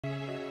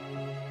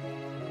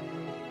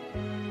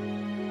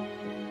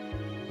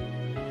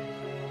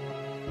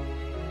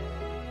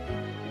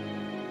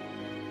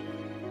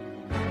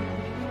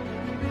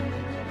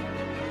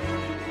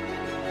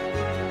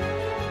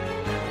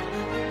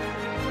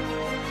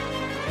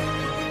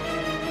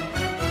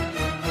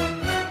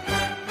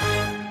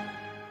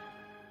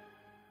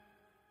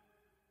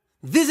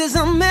This is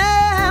a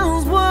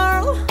man's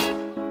world.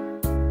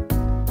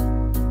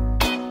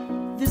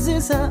 This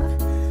is a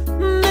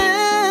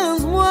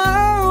man's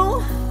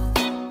world.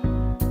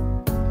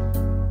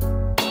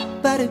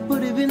 But it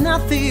would be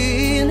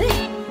nothing,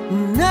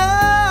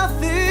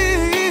 nothing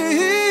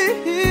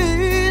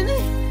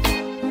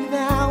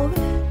without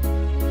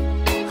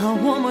a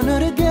woman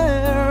or a girl.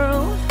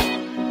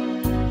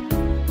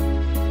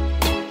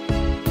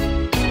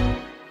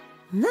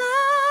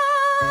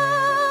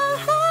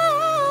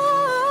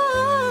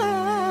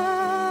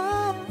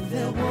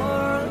 The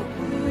world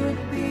would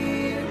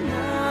be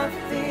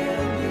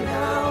nothing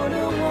without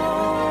a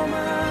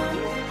woman.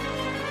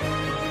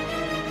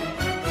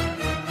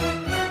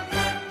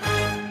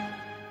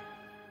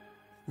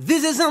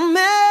 This is a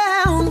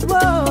man's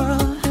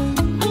world.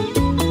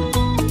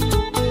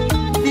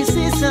 This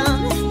is a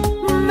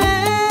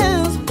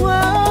man's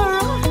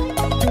world.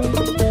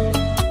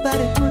 But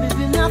it would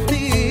be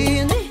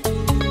nothing,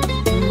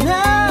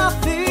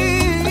 nothing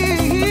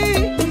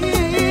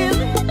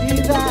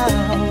without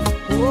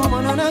a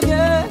woman and a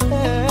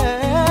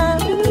girl.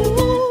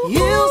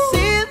 You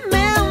see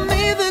men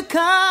with the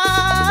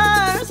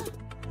cars.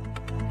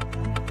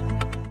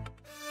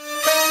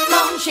 Come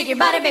on, shake your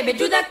body, baby,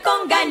 do that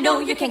conga. No,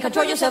 you can't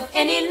control yourself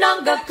any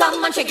longer.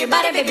 Come on, shake your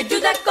body, baby, do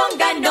that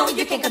conga. No,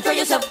 you can't control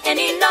yourself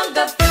any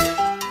longer.